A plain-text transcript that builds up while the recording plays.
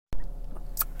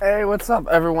Hey, what's up,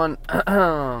 everyone?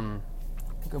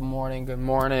 Good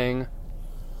morning.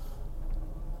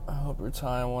 I hope your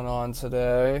time went on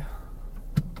today,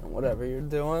 whatever you're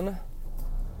doing.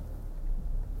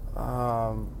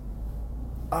 I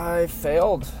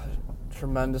failed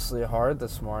tremendously hard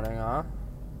this morning,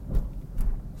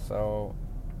 So,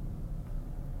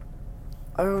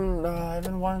 I've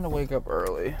been wanting to wake up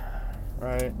early,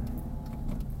 right?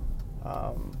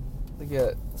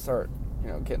 To start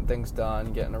getting things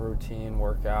done, getting a routine,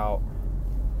 workout.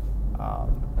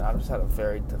 And I've just had a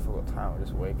very difficult time with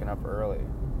just waking up early.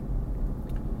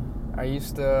 I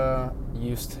used to,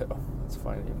 it's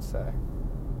funny to even say.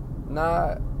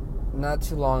 Not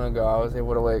too long ago, I was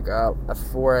able to wake up at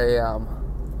 4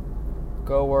 a.m.,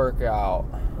 go work out,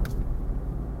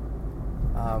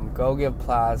 go give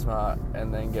plasma,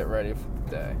 and then get ready for the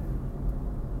day.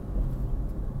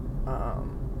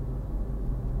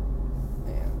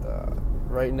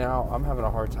 Right now, I'm having a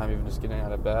hard time even just getting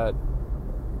out of bed.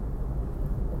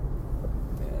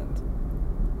 And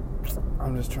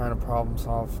I'm just trying to problem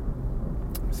solve.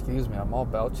 Excuse me, I'm all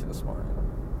belchy this morning.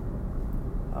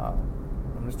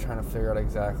 I'm just trying to figure out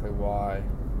exactly why.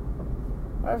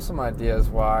 I have some ideas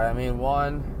why. I mean,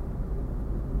 one,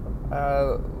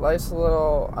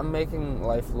 I'm making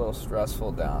life a little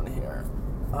stressful down here.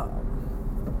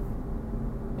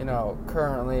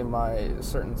 Currently my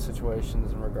certain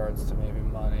situations in regards to maybe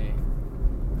money,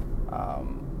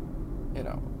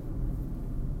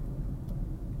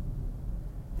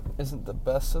 isn't the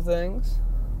best of things,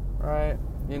 right?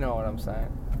 You know what I'm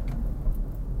saying.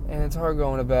 And it's hard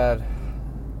going to bed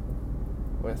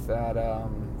with that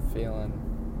feeling,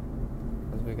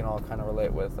 as we can all kind of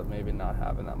relate with, of maybe not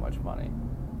having that much money.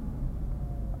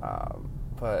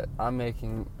 But I'm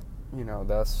making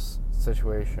this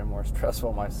situation more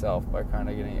stressful myself by kind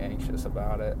of getting anxious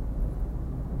about it.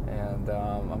 And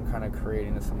I'm kind of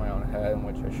creating this in my own head, in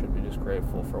which I should be just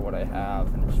grateful for what I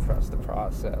have and just trust the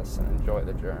process and enjoy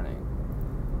the journey.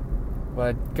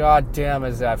 But goddamn,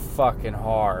 is that fucking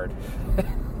hard.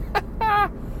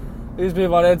 These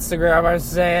people on Instagram are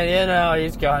saying, you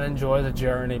just gotta enjoy the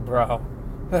journey, bro.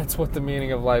 That's what the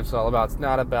meaning of life's all about. It's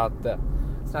not about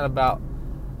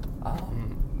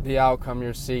the outcome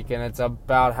you're seeking. It's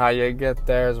about how you get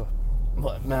there is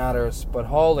what matters. But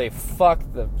holy fuck,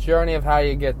 the journey of how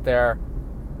you get there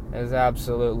is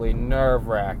absolutely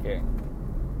nerve-wracking.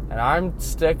 And I'm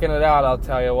sticking it out, I'll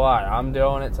tell you what. I'm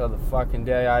doing it till the fucking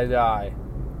day I die.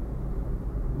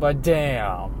 But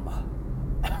damn.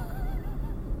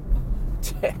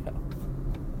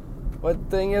 But the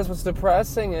thing is, what's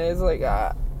depressing is, it's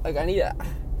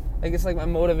like my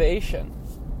motivation.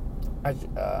 I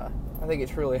think it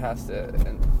truly has to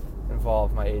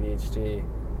involve my ADHD,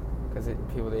 because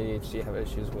people with ADHD have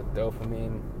issues with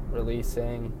dopamine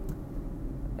releasing,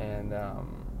 and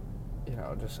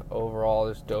just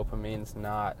overall, just dopamine's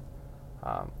not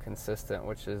consistent,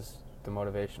 which is the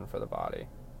motivation for the body.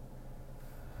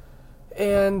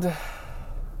 And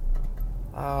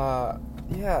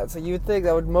so you would think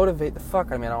that would motivate the fuck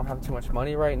out of me. I don't have too much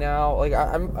money right now.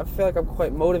 I feel like I'm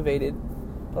quite motivated.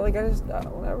 But I just,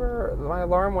 whenever my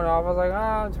alarm went off, I was like,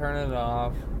 I'm turning it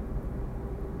off.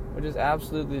 Which is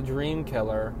absolutely a dream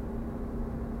killer.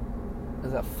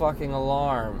 Is that fucking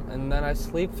alarm. And then I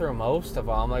sleep through most of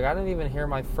them. I didn't even hear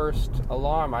my first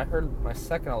alarm. I heard my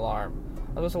second alarm.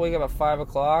 I was supposed to wake up at 5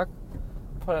 o'clock.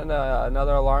 Put in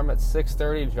another alarm at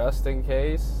 6:30 just in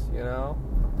case,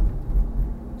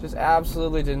 Just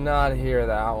absolutely did not hear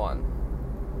that one.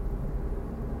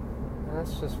 And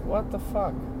that's just, what the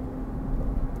fuck?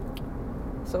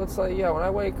 So it's when I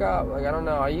wake up, I don't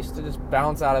know, I used to just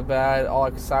bounce out of bed all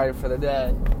excited for the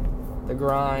day, the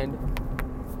grind.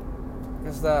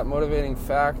 It's that motivating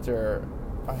factor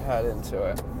I had into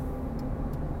it.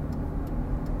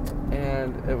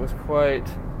 And it was quite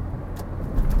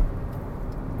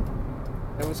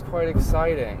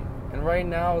exciting. And right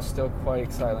now it's still quite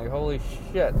exciting. Holy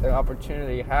shit, the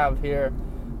opportunity I have here,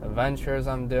 the ventures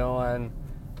I'm doing,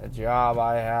 the job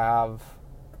I have,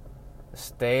 the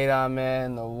state I'm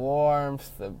in, the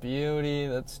warmth, the beauty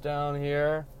that's down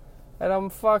here, and I'm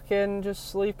fucking just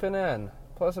sleeping in.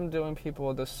 Plus I'm doing people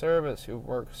a disservice who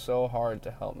work so hard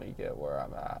to help me get where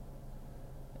I'm at.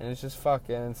 And it's just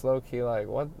it's low-key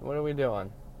what are we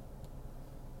doing?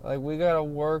 We gotta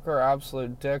work our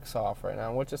absolute dicks off right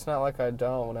now, which it's not like I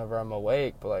don't whenever I'm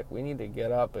awake, but we need to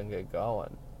get up and get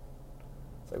going.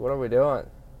 It's what are we doing?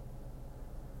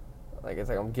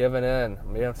 I'm giving in.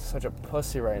 I'm being such a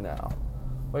pussy right now.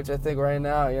 Which I think right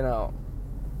now,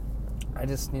 I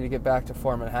just need to get back to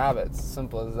forming habits.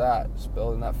 Simple as that. Just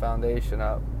building that foundation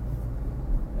up.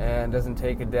 And it doesn't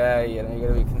take a day, you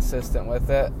gotta be consistent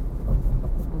with it.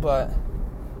 But,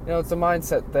 it's a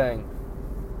mindset thing.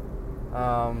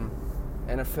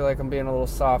 And I feel like I'm being a little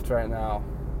soft right now.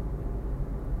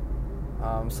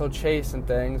 I'm still chasing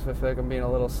things, but I feel like I'm being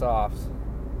a little soft.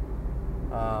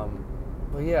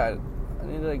 But yeah, I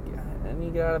need to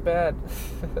get out of bed.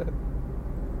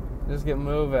 Just get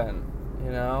moving,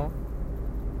 You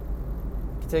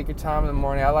take your time in the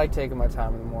morning. I like taking my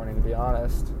time in the morning, to be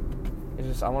honest. It's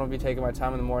just I want to be taking my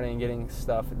time in the morning and getting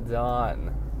stuff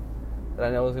done that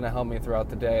I know is going to help me throughout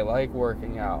the day, like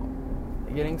working out.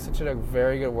 Getting such a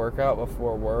very good workout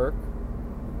before work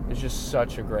is just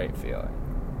such a great feeling.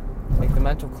 Like the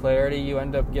mental clarity you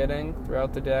end up getting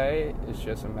throughout the day is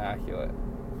just immaculate.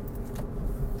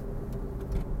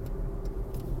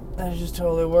 And it's just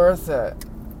totally worth it.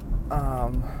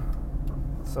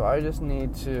 So I just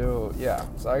need to,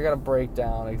 so I got to break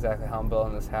down exactly how I'm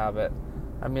building this habit.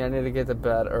 I need to get to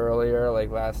bed earlier.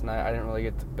 Like last night, I didn't really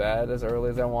get to bed as early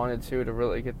as I wanted to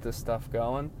really get this stuff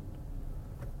going.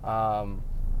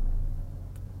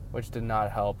 Which did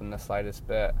not help in the slightest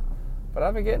bit. But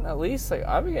I've been getting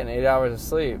 8 hours of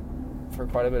sleep for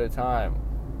quite a bit of time,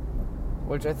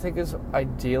 which I think is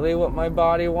ideally what my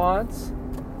body wants.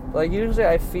 Like usually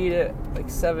I feed it like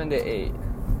 7 to 8.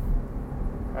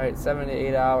 Right, 7 to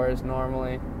 8 hours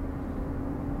normally.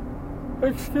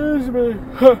 Excuse me.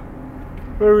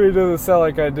 Maybe it doesn't sound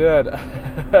like I did.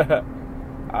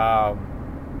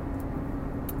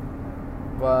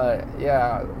 But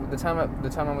yeah, the time I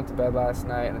went to bed last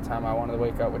night and the time I wanted to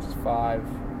wake up, which is 5,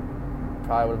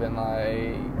 probably would have been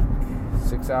like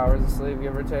 6 hours of sleep,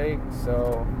 give or take.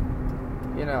 So,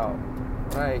 when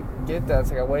I get that, it's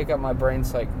like I wake up, my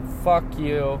brain's like, fuck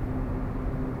you,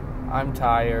 I'm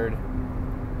tired,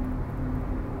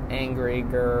 angry,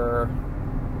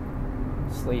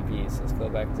 sleepies. Let's go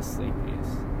back to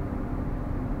sleepies.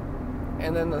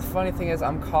 And then the funny thing is,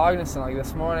 I'm cognizant, like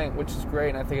this morning, which is great,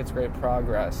 and I think it's great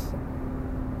progress,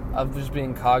 of just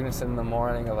being cognizant in the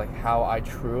morning of like how I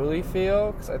truly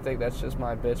feel, because I think that's just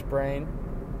my bitch brain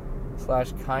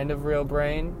 / kind of real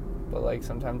brain, but like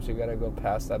sometimes you gotta go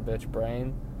past that bitch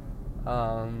brain,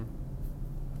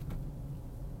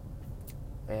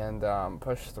 and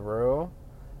push through.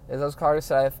 Is I was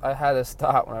cognizant, I had this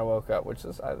thought when I woke up, which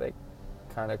is I think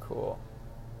kind of cool,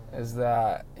 is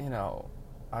that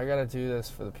I gotta do this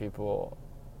for the people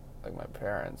like my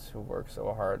parents who work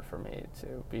so hard for me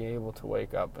to be able to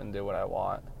wake up and do what I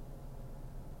want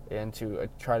and to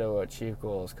try to achieve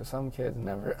goals, because some kids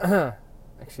never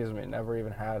never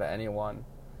even had anyone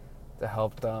to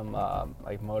help them,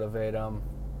 like motivate them,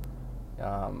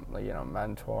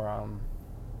 mentor them,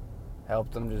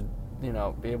 help them just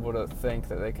be able to think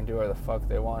that they can do whatever the fuck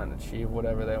they want and achieve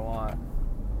whatever they want.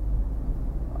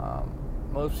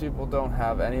 Most people don't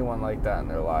have anyone like that in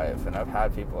their life, and I've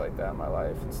had people like that in my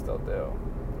life and still do.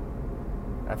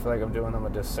 I feel like I'm doing them a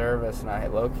disservice, and I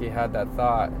low-key had that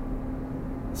thought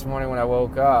this morning when I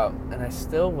woke up, and I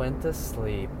still went to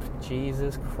sleep.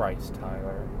 Jesus Christ,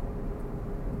 Tyler.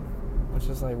 Which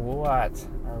is like, what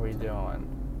are we doing?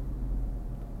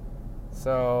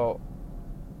 So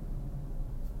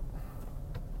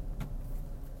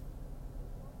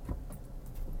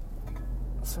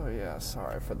yeah,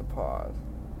 sorry for the pause.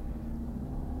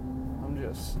 I'm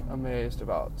just amazed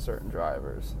about certain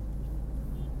drivers.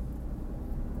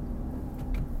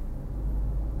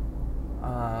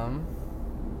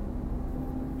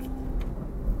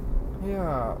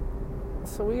 Yeah,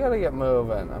 so we gotta get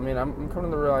moving. I'm coming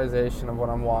to the realization of what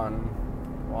I'm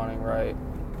wanting, right?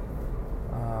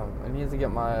 I need to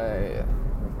get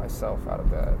myself out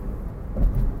of bed.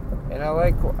 And I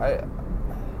like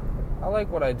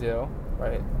what I do.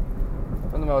 Right.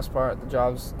 For the most part, the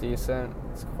job's decent.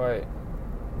 It's quite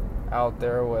out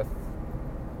there with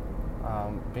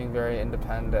being very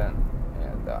independent,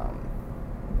 and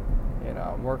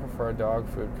I'm working for a dog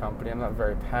food company. I'm not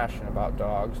very passionate about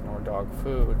dogs nor dog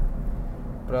food,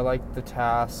 but I like the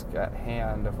task at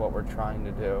hand of what we're trying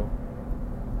to do.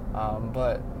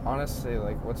 But honestly,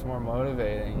 like what's more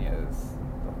motivating is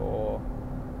the whole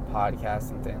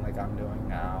podcasting thing, like I'm doing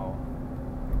now,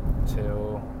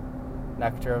 to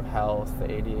Nectar of Health, the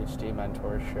ADHD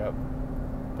mentorship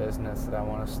business that I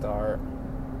want to start,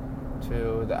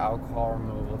 to the alcohol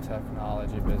removal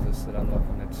technology business that I'm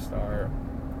looking to start.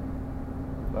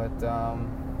 But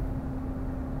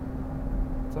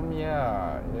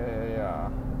yeah.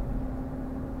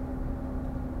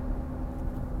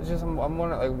 It's just I'm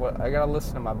wondering, like, what I gotta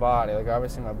listen to my body. Like,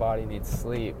 obviously my body needs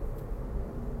sleep,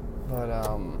 but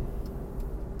I'm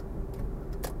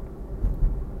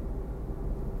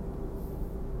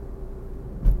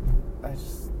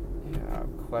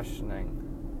questioning,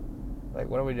 like,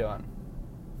 what are we doing?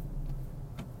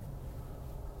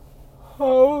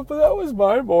 Oh, but that was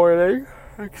my morning.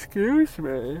 Excuse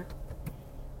me.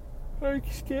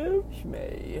 Excuse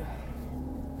me.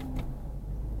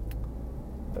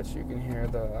 Bet you can hear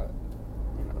the,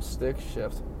 stick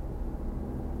shift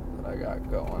that I got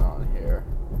going on here.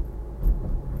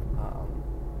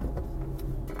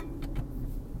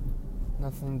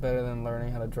 Nothing better than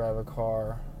learning how to drive a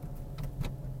car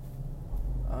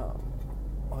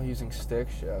while using stick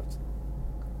shift.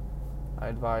 I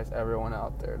advise everyone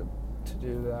out there to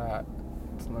do that,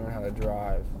 to learn how to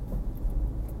drive.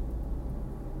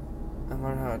 And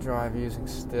learn how to drive using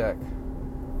stick.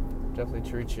 Definitely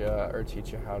teach you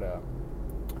how to,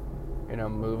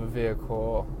 move a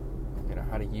vehicle,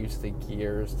 how to use the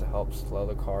gears to help slow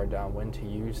the car down, when to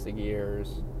use the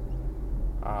gears.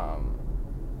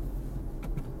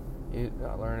 You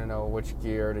learn to know which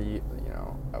gear to,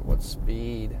 at what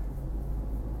speed.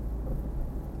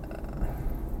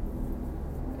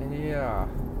 And yeah,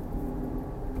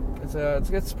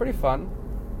 it's pretty fun.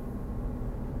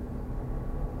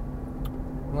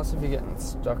 Unless if you're getting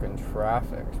stuck in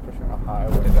traffic, especially on a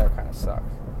highway, that kind of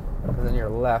sucks. Because then your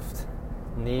left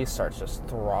knee starts just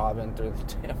throbbing through the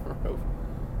damn roof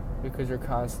because you're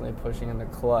constantly pushing in the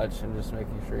clutch and just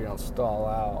making sure you don't stall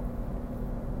out.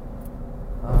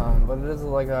 But it is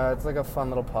it's like a fun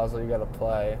little puzzle you got to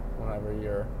play whenever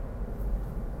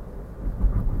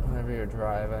you're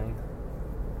driving.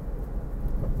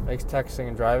 Makes texting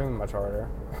and driving much harder.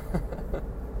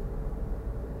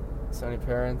 So many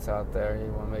parents out there,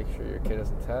 you want to make sure your kid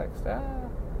doesn't text.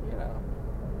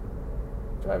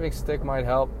 Driving stick might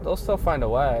help. They'll still find a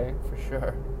way, for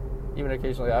sure. Even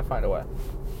occasionally I find a way.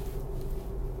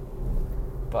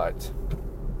 But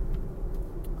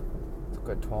it's a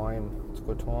good time. It's a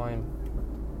good time.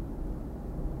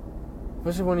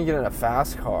 Especially when you get in a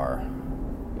fast car.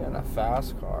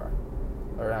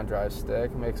 Learn how to drive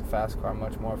stick. It makes a fast car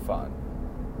much more fun.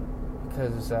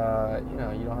 Because, you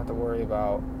don't have to worry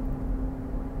about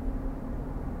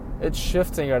it's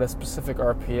shifting at a specific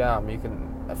RPM. You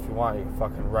can, if you want, you can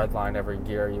fucking redline every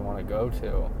gear you want to go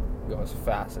to. Go as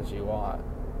fast as you want.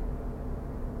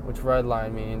 Which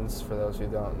redline means, for those who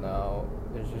don't know,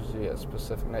 there's usually a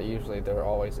specific, not usually, there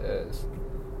always is,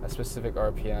 a specific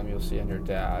RPM you'll see on your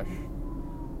dash.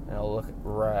 And it'll look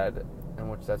red, in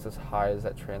which that's as high as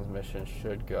that transmission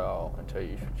should go until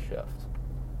you should shift.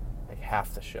 Like,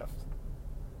 have to shift.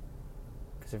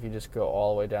 If you just go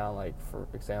all the way down, like for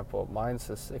example, mine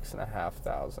says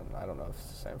 6,500. I don't know if it's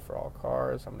the same for all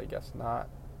cars. I'm gonna guess not.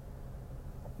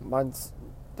 Mine's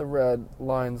the red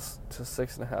lines to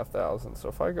 6,500. So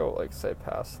if I go say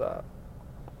past that,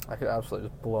 I could absolutely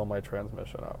just blow my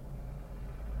transmission up.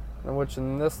 In which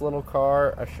in this little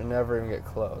car, I should never even get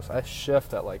close. I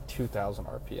shift at 2,000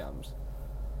 RPMs.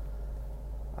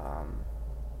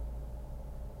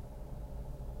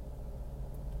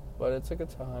 But it's a good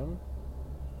time.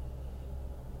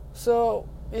 So,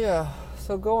 yeah.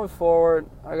 So going forward,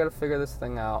 I gotta figure this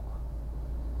thing out.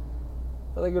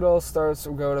 I think it all starts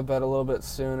from go to bed a little bit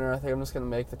sooner. I think I'm just gonna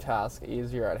make the task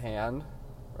easier at hand,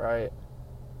 right?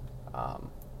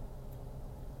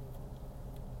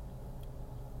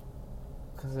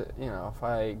 Because, if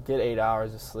I get 8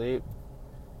 hours of sleep,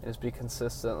 just be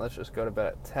consistent. Let's just go to bed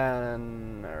at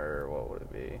 10, or what would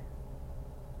it be?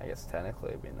 I guess technically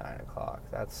it'd be 9 o'clock.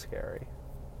 That's scary.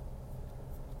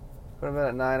 Go to bed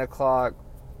at 9 o'clock,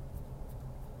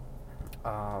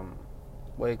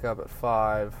 wake up at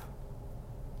 5,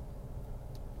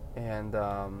 and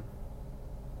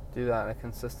do that on a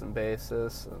consistent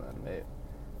basis, and then maybe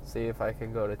see if I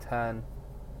can go to 10,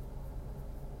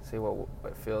 see what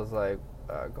it feels like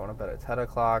going to bed at 10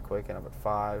 o'clock, waking up at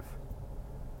 5,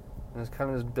 and just kind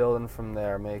of just building from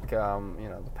there, make,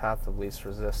 the path of least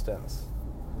resistance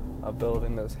of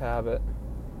building this habit.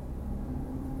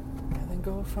 And then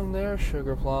go from there,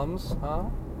 sugar plums, huh?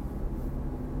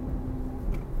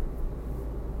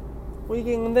 We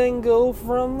can then go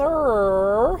from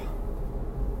there.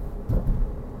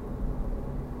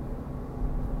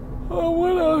 Oh,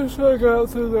 what else I got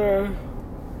today?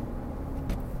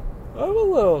 I'm a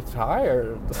little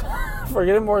tired. For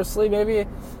getting more sleep, maybe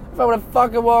if I would have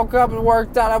fucking woke up and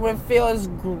worked out, I wouldn't feel as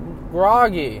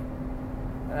groggy.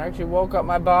 And I actually woke up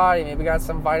my body, maybe got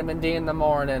some vitamin D in the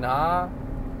morning, huh?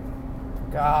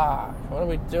 Gosh, what are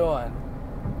we doing?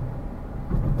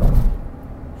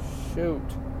 Shoot.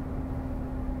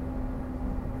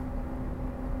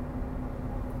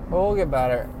 Well, we'll get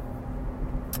better.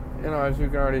 As you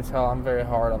can already tell, I'm very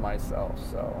hard on myself,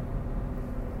 so,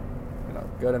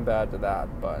 good and bad to that,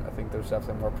 but I think there's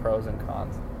definitely more pros and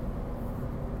cons.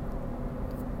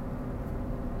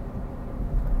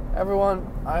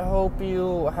 everyone, I hope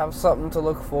you have something to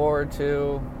look forward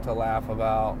to laugh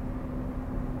about,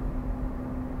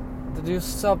 to do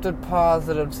something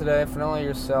positive today for not only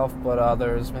yourself but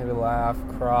others. Maybe laugh,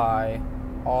 cry,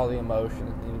 all the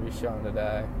emotions need to be shown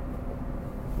today.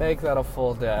 Make that a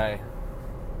full day.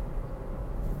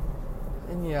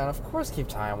 And yeah, and of course keep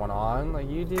tying one on. Like,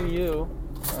 you do you,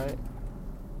 right?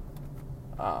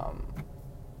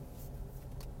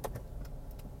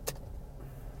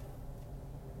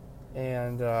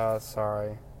 And,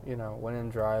 sorry, when in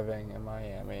driving in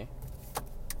Miami.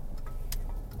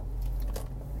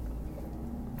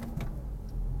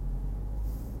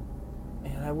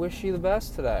 And I wish you the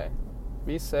best today.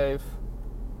 Be safe.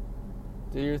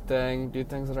 Do your thing. Do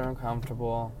things that are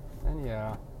uncomfortable. And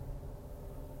yeah.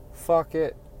 Fuck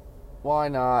it. Why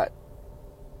not?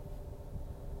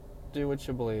 Do what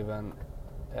you believe in.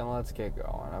 And let's get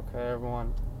going, okay,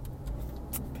 everyone?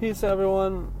 Peace,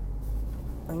 everyone.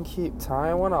 And keep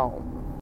tying one on.